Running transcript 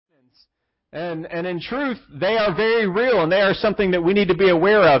And in truth, they are very real, and they are something that we need to be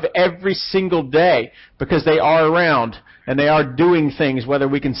aware of every single day, because they are around and they are doing things whether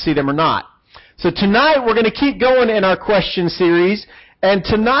we can see them or not. So tonight we're going to keep going in our question series, and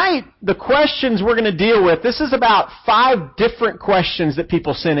tonight the questions we're going to deal with, this is about 5 different questions that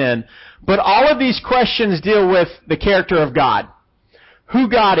people sent in, but all of these questions deal with the character of God, who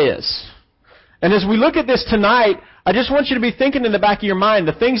God is. And as we look at this tonight, I just want you to be thinking in the back of your mind,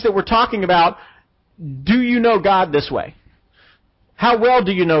 the things that we're talking about, do you know God this way? How well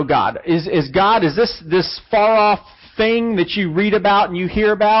do you know God? Is God, is this far off thing that you read about and you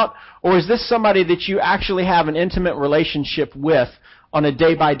hear about? Or is this somebody that you actually have an intimate relationship with on a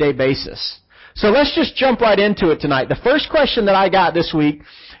day-by-day basis? So let's just jump right into it tonight. The first question that I got this week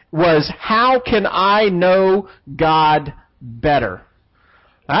was, how can I know God better?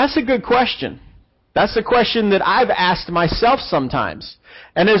 Now, that's a good question. That's the question that I've asked myself sometimes.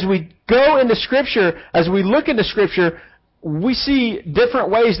 And as we go into Scripture, as we look into Scripture, we see different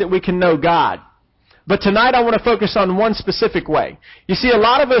ways that we can know God. But tonight I want to focus on one specific way. You see, a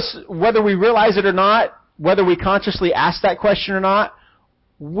lot of us, whether we realize it or not, whether we consciously ask that question or not,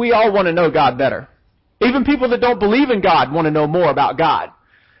 we all want to know God better. Even people that don't believe in God want to know more about God.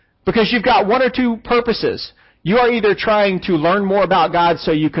 Because you've got one or two purposes. You are either trying to learn more about God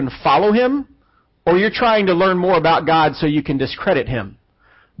so you can follow Him, or you're trying to learn more about God so you can discredit Him.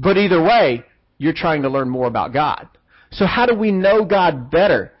 But either way, you're trying to learn more about God. So how do we know God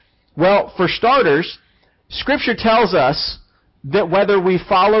better? Well, for starters, Scripture tells us that whether we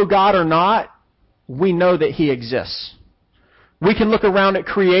follow God or not, we know that He exists. We can look around at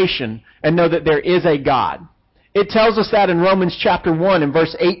creation and know that there is a God. It tells us that in Romans chapter 1 and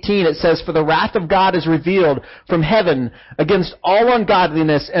verse 18. It says, "For the wrath of God is revealed from heaven against all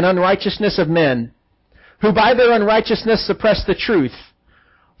ungodliness and unrighteousness of men, who by their unrighteousness suppress the truth.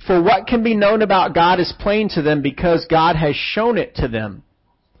 For what can be known about God is plain to them, because God has shown it to them.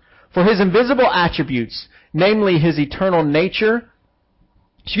 For His invisible attributes, namely His eternal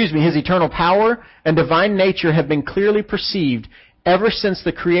power and divine nature, have been clearly perceived ever since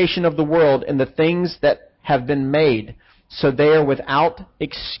the creation of the world and the things that have been made, so they are without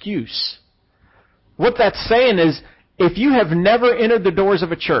excuse." What that's saying is, if you have never entered the doors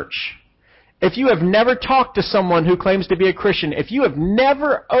of a church, if you have never talked to someone who claims to be a Christian, if you have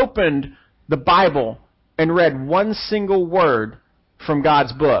never opened the Bible and read one single word from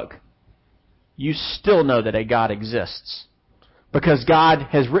God's book, you still know that a God exists. Because God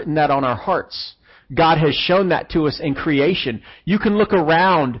has written that on our hearts. God has shown that to us in creation. You can look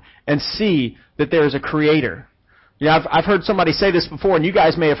around and see that there is a creator. You know, I've heard somebody say this before, and you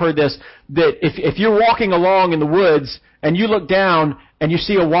guys may have heard this, that if you're walking along in the woods and you look down and you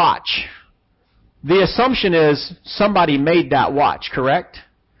see a watch, the assumption is somebody made that watch, correct?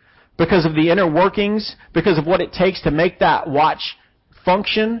 Because of the inner workings, because of what it takes to make that watch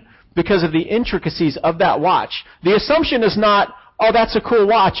function, because of the intricacies of that watch. The assumption is not, oh, that's a cool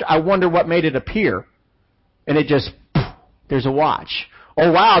watch, I wonder what made it appear. And it just, there's a watch. Oh,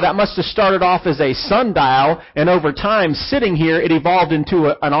 wow, that must have started off as a sundial, and over time, sitting here, it evolved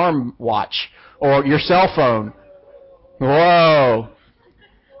into an arm watch or your cell phone. Whoa.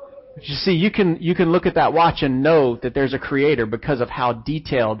 You see, you can look at that watch and know that there's a creator because of how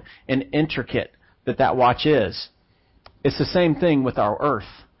detailed and intricate that watch is. It's the same thing with our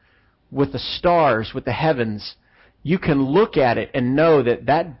earth, with the stars, with the heavens. You can look at it and know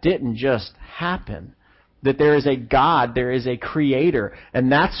that didn't just happen. That there is a God, there is a creator.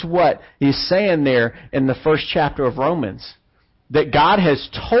 And that's what he's saying there in the first chapter of Romans. That God has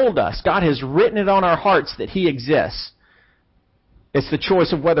told us, God has written it on our hearts that He exists. It's the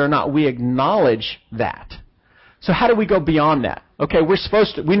choice of whether or not we acknowledge that. So how do we go beyond that? Okay,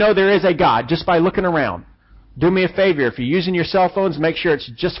 we know there is a God just by looking around. Do me a favor, if you're using your cell phones, make sure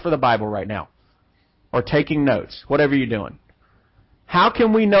it's just for the Bible right now. Or taking notes, whatever you're doing. How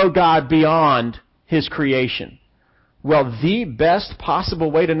can we know God beyond His creation? Well, the best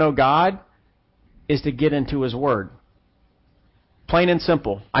possible way to know God is to get into His Word. Plain and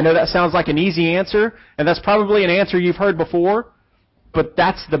simple. I know that sounds like an easy answer, and that's probably an answer you've heard before, but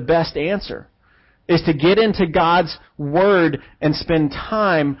that's the best answer, is to get into God's Word and spend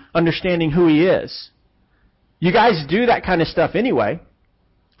time understanding who He is. You guys do that kind of stuff anyway.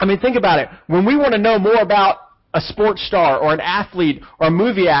 I mean, think about it. When we want to know more about a sports star or an athlete or a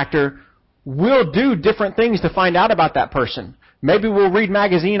movie actor, we'll do different things to find out about that person. Maybe we'll read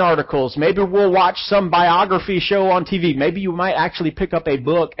magazine articles. Maybe we'll watch some biography show on TV. Maybe you might actually pick up a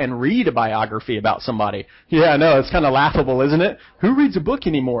book and read a biography about somebody. Yeah, I know, it's kind of laughable, isn't it? Who reads a book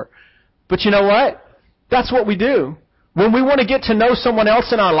anymore? But you know what? That's what we do. When we want to get to know someone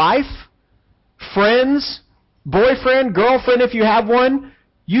else in our life, Friends, boyfriend, girlfriend, if you have one,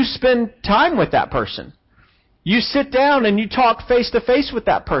 you spend time with that person. You sit down and you talk face to face with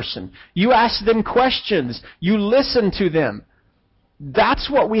that person. You ask them questions. You listen to them. That's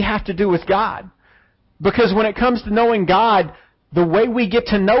what we have to do with God. Because when it comes to knowing God, the way we get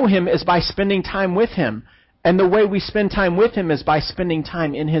to know Him is by spending time with Him. And the way we spend time with Him is by spending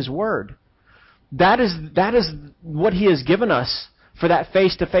time in His Word. That is what He has given us for that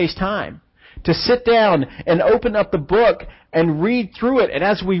face-to-face time. To sit down and open up the book and read through it. And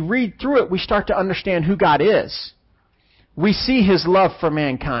as we read through it, we start to understand who God is. We see His love for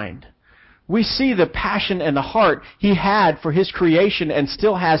mankind. We see the passion and the heart He had for His creation and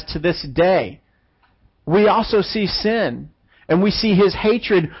still has to this day. We also see sin. And we see His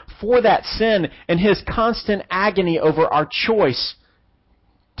hatred for that sin and His constant agony over our choice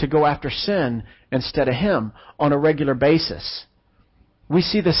to go after sin instead of Him on a regular basis. We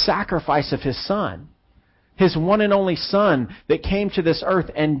see the sacrifice of His Son, His one and only Son that came to this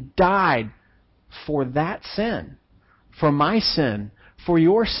earth and died for that sin, for my sin, for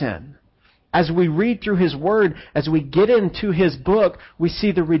your sin. As we read through His Word, as we get into His book, we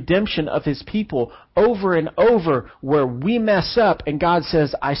see the redemption of His people over and over where we mess up and God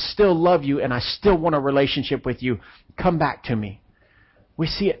says, I still love you and I still want a relationship with you. Come back to me. We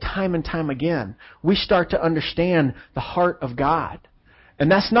see it time and time again. We start to understand the heart of God.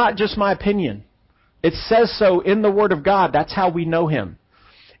 And that's not just my opinion. It says so in the Word of God. That's how we know Him.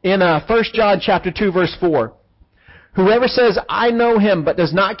 In 1 John chapter 2, verse 4, whoever says, I know Him, but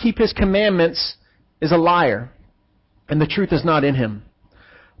does not keep His commandments is a liar, and the truth is not in him.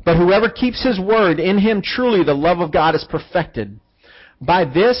 But whoever keeps His word, in him truly the love of God is perfected. By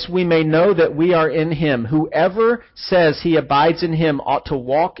this we may know that we are in Him. Whoever says he abides in Him ought to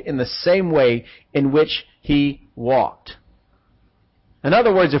walk in the same way in which He walked. In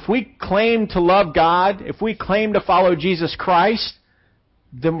other words, if we claim to love God, if we claim to follow Jesus Christ,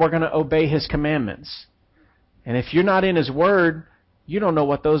 then we're going to obey His commandments. And if you're not in His Word, you don't know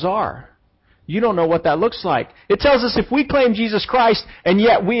what those are. You don't know what that looks like. It tells us if we claim Jesus Christ and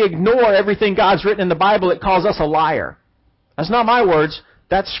yet we ignore everything God's written in the Bible, it calls us a liar. That's not my words.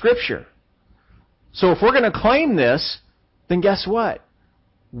 That's Scripture. So if we're going to claim this, then guess what?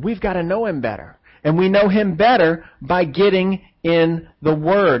 We've got to know Him better. And we know Him better by getting in the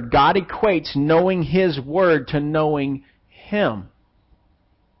Word. God equates knowing His Word to knowing Him.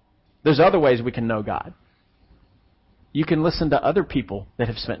 There's other ways we can know God. You can listen to other people that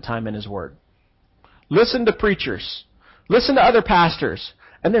have spent time in His Word. Listen to preachers. Listen to other pastors.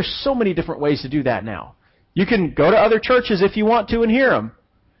 And there's so many different ways to do that now. You can go to other churches if you want to and hear them.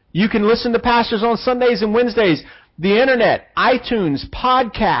 You can listen to pastors on Sundays and Wednesdays. The internet, iTunes,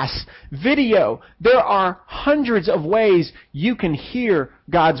 podcasts, video. There are hundreds of ways you can hear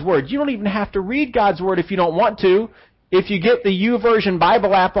God's Word. You don't even have to read God's Word if you don't want to. If you get the YouVersion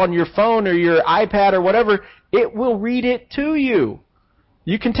Bible app on your phone or your iPad or whatever, it will read it to you.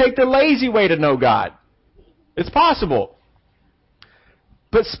 You can take the lazy way to know God. It's possible.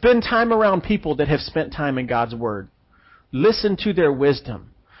 But spend time around people that have spent time in God's Word. Listen to their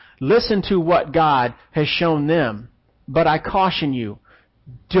wisdom. Listen to what God has shown them. But I caution you,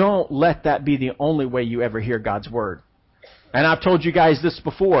 don't let that be the only way you ever hear God's Word. And I've told you guys this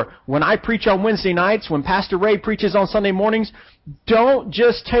before. When I preach on Wednesday nights, when Pastor Ray preaches on Sunday mornings, don't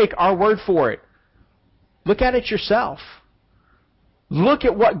just take our word for it. Look at it yourself. Look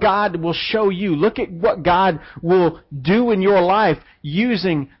at what God will show you. Look at what God will do in your life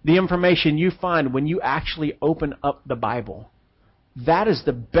using the information you find when you actually open up the Bible. That is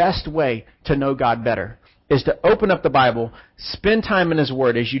the best way to know God better, is to open up the Bible, spend time in His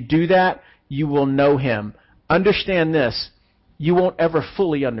Word. As you do that, you will know Him. Understand this, you won't ever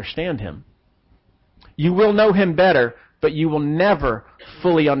fully understand Him. You will know Him better, but you will never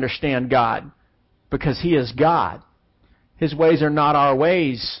fully understand God, because He is God. His ways are not our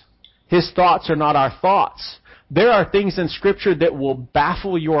ways. His thoughts are not our thoughts. There are things in Scripture that will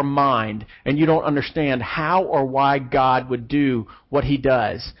baffle your mind, and you don't understand how or why God would do what He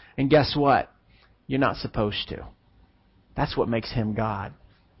does. And guess what? You're not supposed to. That's what makes Him God,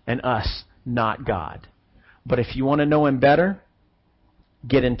 and us not God. But if you want to know Him better,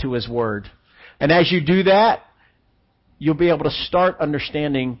 get into His Word. And as you do that, you'll be able to start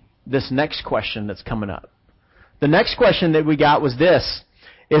understanding this next question that's coming up. The next question that we got was this: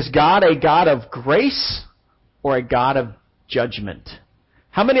 is God a God of grace or a God of judgment?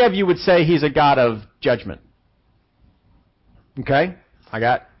 How many of you would say He's a God of judgment? Okay, I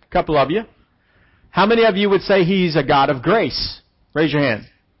got a couple of you. How many of you would say He's a God of grace? Raise your hand.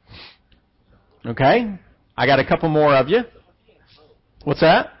 Okay, I got a couple more of you. What's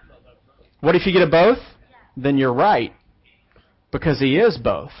that? What if you get a both? Then you're right, because He is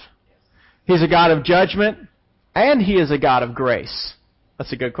both. He's a God of judgment, and He is a God of grace.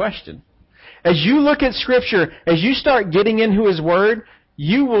 That's a good question. As you look at Scripture, as you start getting into His Word,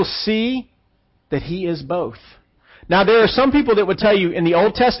 you will see that He is both. Now, there are some people that would tell you in the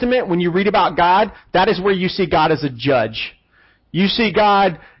Old Testament, when you read about God, that is where you see God as a judge. You see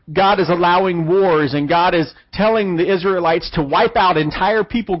God is allowing wars, and God is telling the Israelites to wipe out entire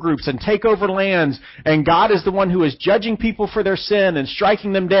people groups and take over lands, and God is the one who is judging people for their sin and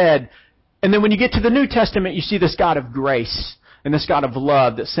striking them dead. And then when you get to the New Testament, you see this God of grace and this God of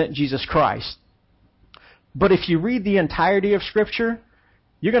love that sent Jesus Christ. But if you read the entirety of Scripture,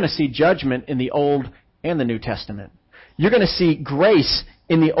 you're going to see judgment in the Old and the New Testament. You're going to see grace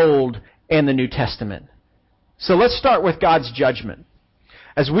in the Old and the New Testament. So let's start with God's judgment.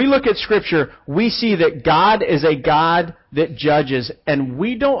 As we look at Scripture, we see that God is a God that judges, and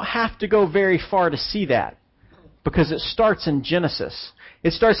we don't have to go very far to see that, because it starts in Genesis.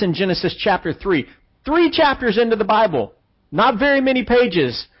 It starts in Genesis chapter 3. 3 chapters into the Bible, not very many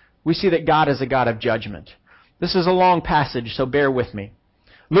pages, we see that God is a God of judgment. This is a long passage, so bear with me.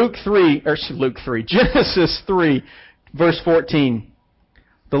 Genesis 3, verse 14.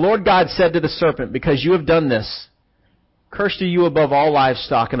 The Lord God said to the serpent, because you have done this, cursed are you above all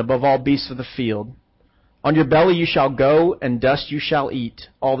livestock and above all beasts of the field. On your belly you shall go, and dust you shall eat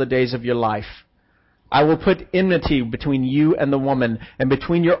all the days of your life. I will put enmity between you and the woman, and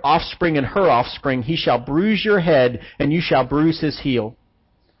between your offspring and her offspring. He shall bruise your head, and you shall bruise his heel.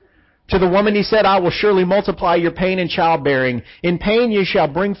 To the woman he said, I will surely multiply your pain in childbearing. In pain you shall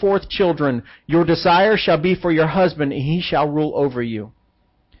bring forth children. Your desire shall be for your husband, and he shall rule over you.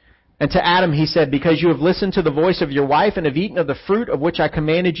 And to Adam he said, because you have listened to the voice of your wife and have eaten of the fruit of which I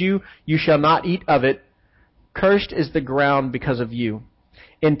commanded you, you shall not eat of it. Cursed is the ground because of you.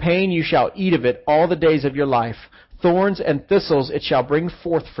 In pain you shall eat of it all the days of your life. Thorns and thistles it shall bring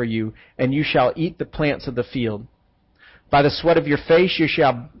forth for you, and you shall eat the plants of the field. By the sweat of your face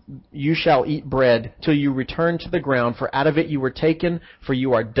you shall eat bread, till you return to the ground, for out of it you were taken, for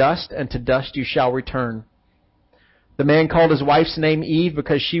you are dust, and to dust you shall return. The man called his wife's name Eve,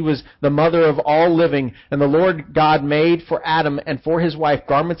 because she was the mother of all living. And the Lord God made for Adam and for his wife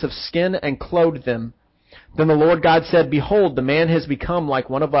garments of skin and clothed them. Then the Lord God said, behold, the man has become like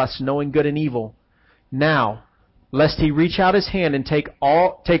one of us, knowing good and evil. Now, lest he reach out his hand and take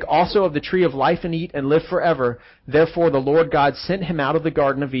also of the tree of life and eat and live forever. Therefore the Lord God sent him out of the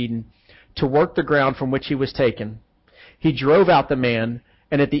Garden of Eden to work the ground from which he was taken. He drove out the man,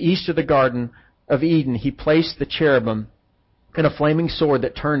 and at the east of the Garden of Eden he placed the cherubim and a flaming sword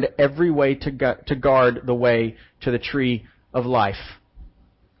that turned every way to guard the way to the tree of life.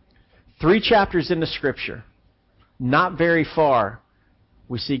 3 chapters into Scripture, not very far,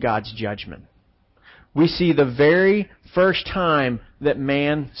 we see God's judgment. We see the very first time that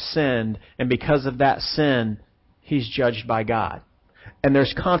man sinned, and because of that sin, he's judged by God. And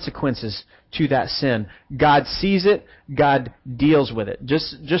there's consequences to that sin. God sees it, God deals with it.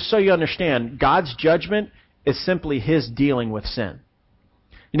 Just so you understand, God's judgment is simply His dealing with sin.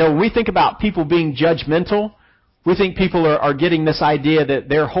 You know, when we think about people being judgmental, we think people are getting this idea that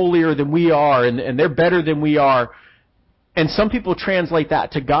they're holier than we are and they're better than we are. And some people translate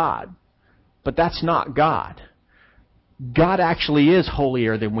that to God. But that's not God. God actually is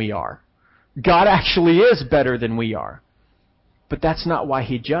holier than we are. God actually is better than we are. But that's not why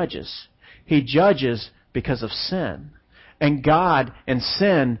He judges. He judges because of sin. And God and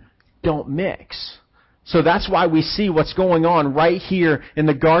sin don't mix. So that's why we see what's going on right here in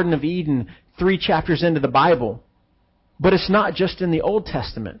the Garden of Eden, 3 chapters into the Bible. But it's not just in the Old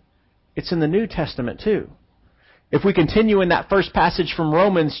Testament. It's in the New Testament too. If we continue in that first passage from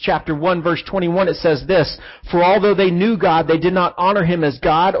Romans chapter 1 verse 21, it says this, for although they knew God, they did not honor Him as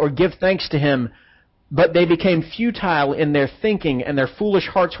God or give thanks to Him, but they became futile in their thinking, and their foolish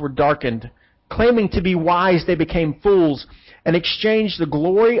hearts were darkened. Claiming to be wise, they became fools, and exchanged the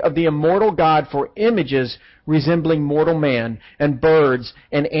glory of the immortal God for images resembling mortal man, and birds,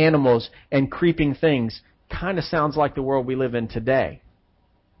 and animals, and creeping things. Kind of sounds like the world we live in today.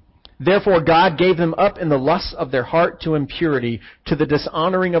 Therefore God gave them up in the lusts of their heart to impurity, to the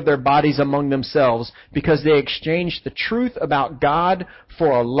dishonoring of their bodies among themselves, because they exchanged the truth about God for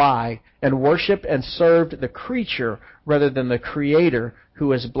a lie, and worshipped and served the creature rather than the Creator,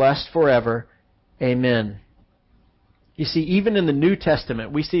 who is blessed forever. Amen. You see, even in the New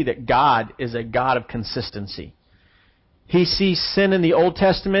Testament, we see that God is a God of consistency. He sees sin in the Old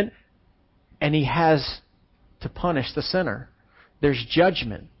Testament, and He has to punish the sinner. There's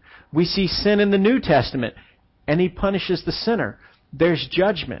judgment. We see sin in the New Testament, and He punishes the sinner. There's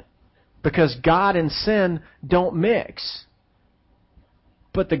judgment. because God and sin don't mix.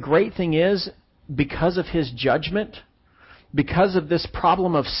 But the great thing is, because of His judgment, because of this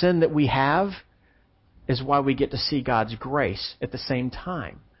problem of sin that we have, is why we get to see God's grace at the same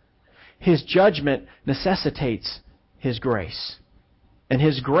time. His judgment necessitates His grace. And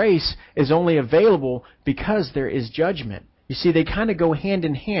His grace is only available because there is judgment. You see, they kind of go hand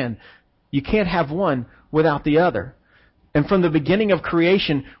in hand. You can't have one without the other. And from the beginning of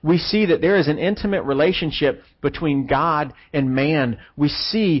creation, we see that there is an intimate relationship between God and man. We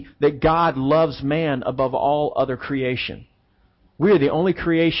see that God loves man above all other creation. We are the only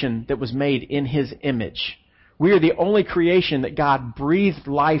creation that was made in His image. We are the only creation that God breathed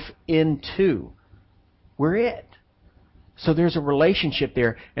life into. We're it. So there's a relationship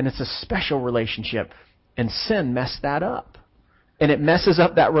there, and it's a special relationship. And sin messed that up. And it messes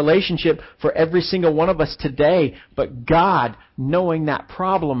up that relationship for every single one of us today. But God, knowing that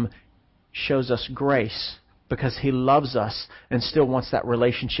problem, shows us grace because He loves us and still wants that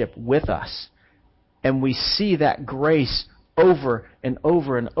relationship with us. And we see that grace over and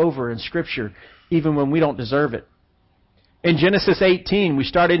over and over in Scripture, even when we don't deserve it. In Genesis 18, we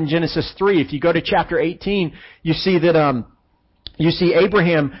started in Genesis 3. If you go to chapter 18, you see that you see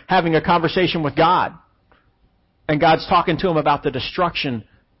Abraham having a conversation with God. And God's talking to him about the destruction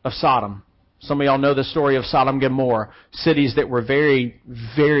of Sodom. Some of y'all know the story of Sodom and Gomorrah, cities that were very,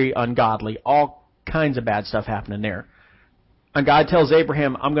 very ungodly. All kinds of bad stuff happening there. And God tells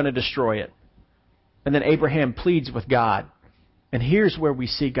Abraham, I'm going to destroy it. And then Abraham pleads with God. And here's where we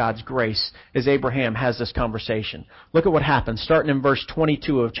see God's grace as Abraham has this conversation. Look at what happens, starting in verse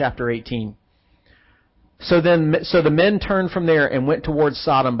 22 of chapter 18. So the men turned from there and went towards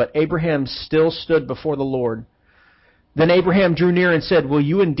Sodom, but Abraham still stood before the Lord. Then Abraham drew near and said, Will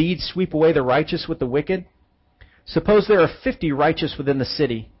you indeed sweep away the righteous with the wicked? Suppose there are 50 righteous within the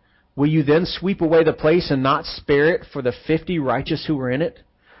city. Will you then sweep away the place and not spare it for the 50 righteous who were in it?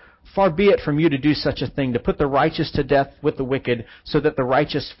 Far be it from you to do such a thing, to put the righteous to death with the wicked, so that the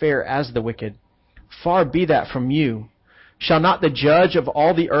righteous fare as the wicked. Far be that from you. Shall not the judge of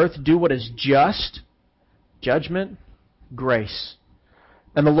all the earth do what is just? Judgment, grace.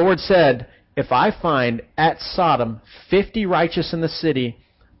 And the Lord said, If I find at Sodom 50 righteous in the city,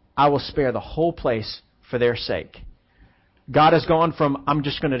 I will spare the whole place for their sake. God has gone from, I'm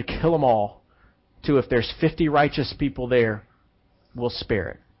just going to kill them all, to if there's 50 righteous people there, we'll spare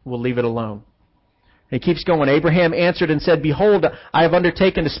it. We'll leave it alone. He keeps going. Abraham answered and said, Behold, I have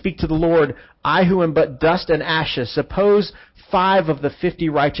undertaken to speak to the Lord, I who am but dust and ashes. Suppose 5 of the 50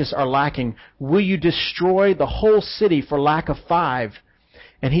 righteous are lacking. Will you destroy the whole city for lack of 5?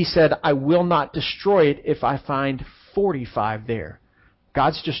 And he said, I will not destroy it if I find 45 there.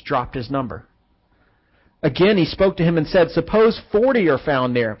 God's just dropped His number. Again he spoke to him and said, Suppose 40 are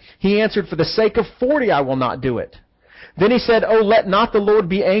found there. He answered, For the sake of 40 I will not do it. Then he said, Oh, let not the Lord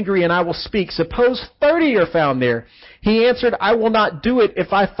be angry, and I will speak. Suppose 30 are found there. He answered, I will not do it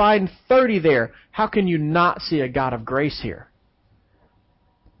if I find 30 there. How can you not see a God of grace here?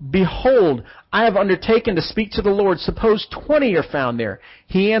 Behold, I have undertaken to speak to the Lord. Suppose 20 are found there.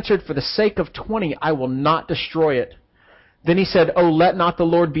 He answered, For the sake of 20 I will not destroy it. Then he said, Oh, let not the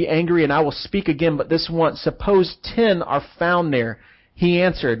Lord be angry, and I will speak again, but this once. Suppose 10 are found there. He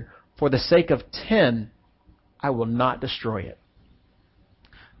answered, For the sake of 10 I will not destroy it.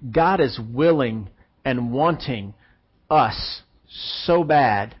 God is willing and wanting us so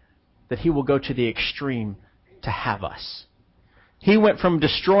bad that He will go to the extreme to have us. He went from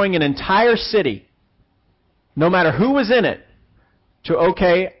destroying an entire city, no matter who was in it, to,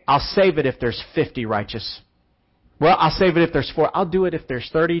 okay, I'll save it if there's 50 righteous. Well, I'll save it if there's 4. I'll do it if there's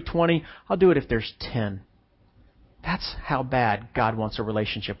 30, 20. I'll do it if there's 10. That's how bad God wants a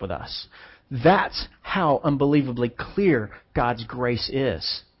relationship with us. That's how unbelievably clear God's grace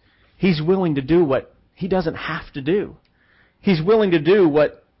is. He's willing to do what He doesn't have to do. He's willing to do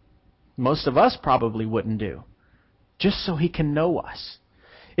what most of us probably wouldn't do, just so He can know us.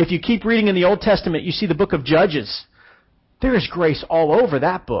 If you keep reading in the Old Testament, you see the book of Judges. There is grace all over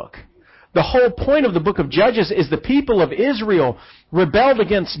that book. The whole point of the book of Judges is the people of Israel rebelled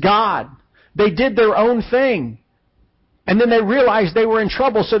against God. They did their own thing. And then they realized they were in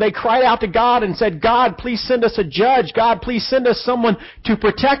trouble, so they cried out to God and said, God, please send us a judge. God, please send us someone to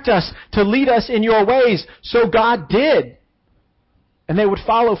protect us, to lead us in your ways. So God did. And they would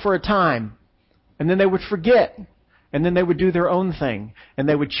follow for a time. And then they would forget. And then they would do their own thing. And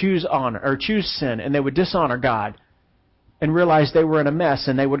they would choose honor or choose sin. And they would dishonor God. And realize they were in a mess.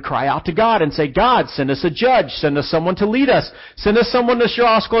 And they would cry out to God and say, God, send us a judge. Send us someone to lead us. Send us someone to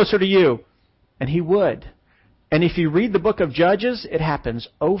draw us closer to you. And He would. And if you read the book of Judges, it happens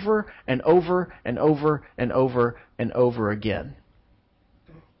over and over and over and over and over again.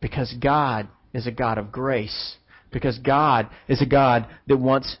 Because God is a God of grace. Because God is a God that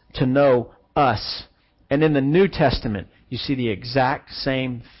wants to know us. And in the New Testament, you see the exact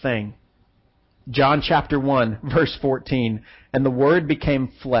same thing. John chapter 1, verse 14. And the Word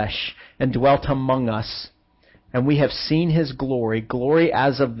became flesh and dwelt among us. And we have seen His glory, glory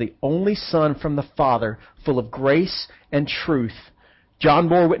as of the only Son from the Father, full of grace and truth. John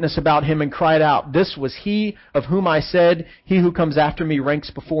bore witness about Him and cried out, "This was He of whom I said, He who comes after me ranks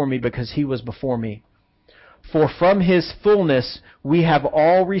before me, because He was before me. For from His fullness we have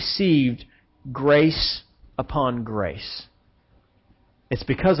all received grace upon grace." It's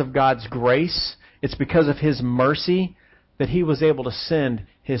because of God's grace, it's because of His mercy that He was able to send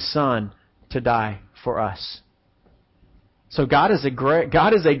His Son to die for us. So God is a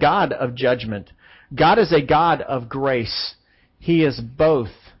God of judgment. God is a God of grace. He is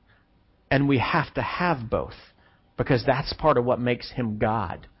both, and we have to have both, because that's part of what makes Him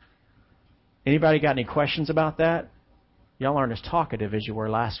God. Anybody got any questions about that? Y'all aren't as talkative as you were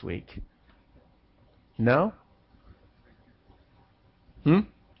last week. No? All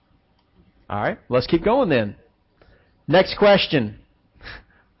right, let's keep going then. Next question.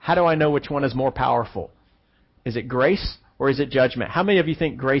 How do I know which one is more powerful? Is it grace or is it judgment? How many of you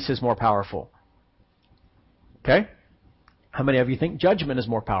think grace is more powerful? Okay. How many of you think judgment is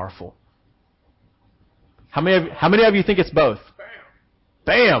more powerful? How many of you think it's both?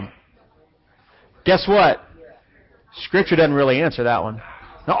 Bam! Guess what? Scripture doesn't really answer that one.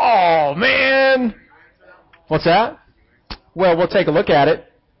 Oh, man! What's that? Well, we'll take a look at it.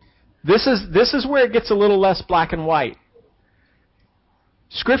 This is where it gets a little less black and white.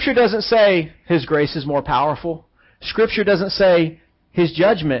 Scripture doesn't say His grace is more powerful. Scripture doesn't say His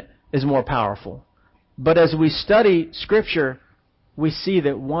judgment is more powerful. But as we study Scripture, we see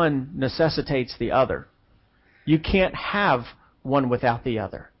that one necessitates the other. You can't have one without the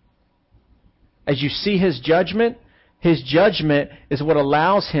other. As you see His judgment is what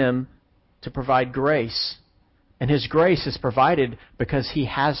allows Him to provide grace. And His grace is provided because He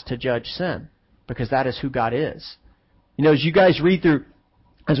has to judge sin, because that is who God is. You know, as you guys read through,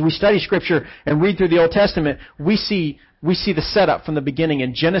 as we study Scripture and read through the Old Testament, we see the setup from the beginning.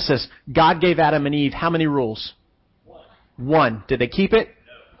 In Genesis, God gave Adam and Eve how many rules? One. Did they keep it?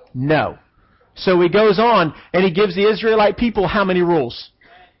 No. So He goes on and He gives the Israelite people how many rules?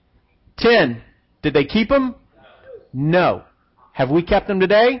 10. Did they keep them? No. Have we kept them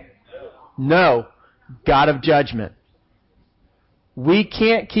today? No. God of judgment. We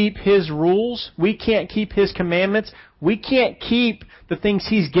can't keep His rules. We can't keep His commandments. We can't keep the things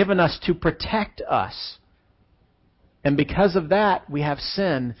He's given us to protect us. And because of that, we have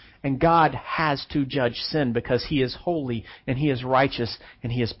sin, and God has to judge sin because He is holy and He is righteous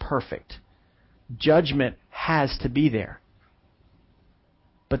and He is perfect. Judgment has to be there.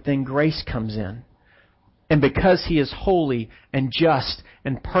 But then grace comes in. And because He is holy and just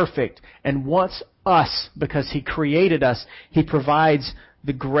and perfect and wants us, because He created us, He provides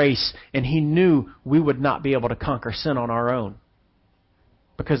the grace, and He knew we would not be able to conquer sin on our own.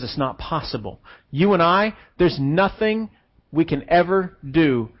 Because it's not possible. You and I, there's nothing we can ever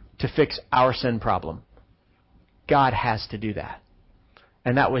do to fix our sin problem. God has to do that.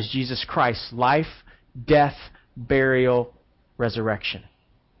 And that was Jesus Christ's life, death, burial, resurrection.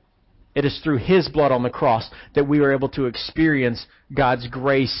 It is through His blood on the cross that we are able to experience God's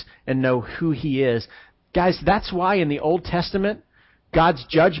grace and know who He is. Guys, that's why in the Old Testament, God's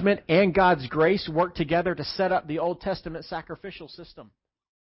judgment and God's grace work together to set up the Old Testament sacrificial system.